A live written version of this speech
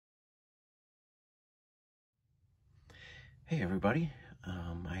Hey everybody,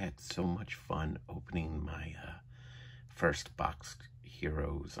 I had so much fun opening my first Boxed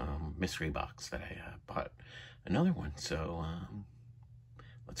Heroes mystery box that I bought another one, so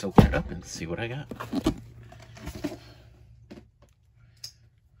let's open it up and see what I got.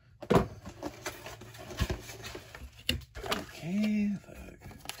 Okay,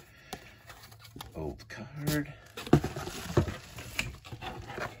 the old card.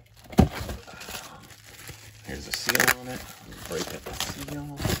 Here's a seal on it. Break up the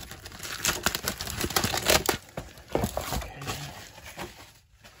seal. Okay.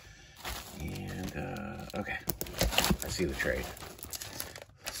 And, okay. I see the trade.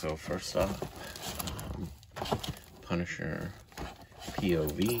 So first off, Punisher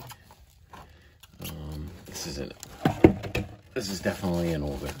POV. This is definitely an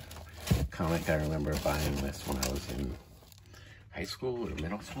older comic. I remember buying this when I was in high school or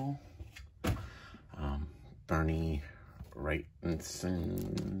middle school. Bernie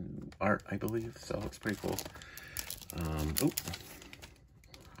Wrightson art, I believe, so it's pretty cool.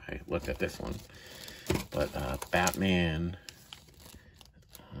 I looked at this one, but Batman,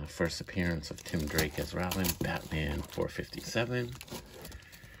 first appearance of Tim Drake as Robin, Batman 457,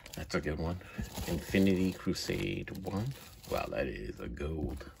 that's a good one. Infinity Crusade 1, wow, that is a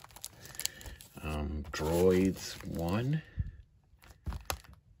gold. Droids 1,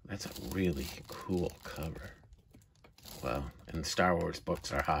 that's a really cool cover. Well, and Star Wars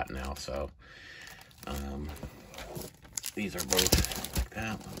books are hot now, so these are both like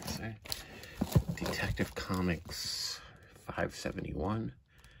that. Let me see. Detective Comics 571.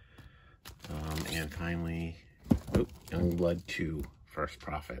 And finally, Youngblood 2 First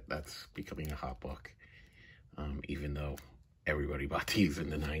Prophet. That's becoming a hot book. Even though everybody bought these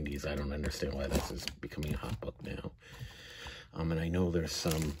in the 90s, I don't understand why this is becoming a hot book now. And I know there's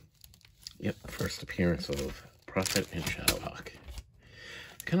some, first appearance of Prophet and Shadowhawk.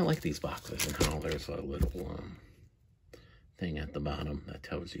 I kind of like these boxes and how there's a little thing at the bottom that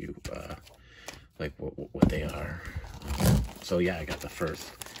tells you like what they are. So yeah, I got the first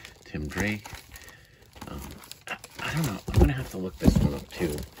Tim Drake. I don't know. I'm gonna have to look this one up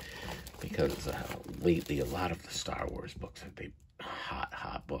too, because lately a lot of the Star Wars books have been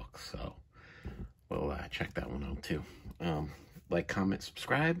hot books. So we'll check that one out too. Like, comment,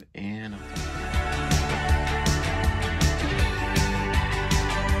 subscribe, and I'll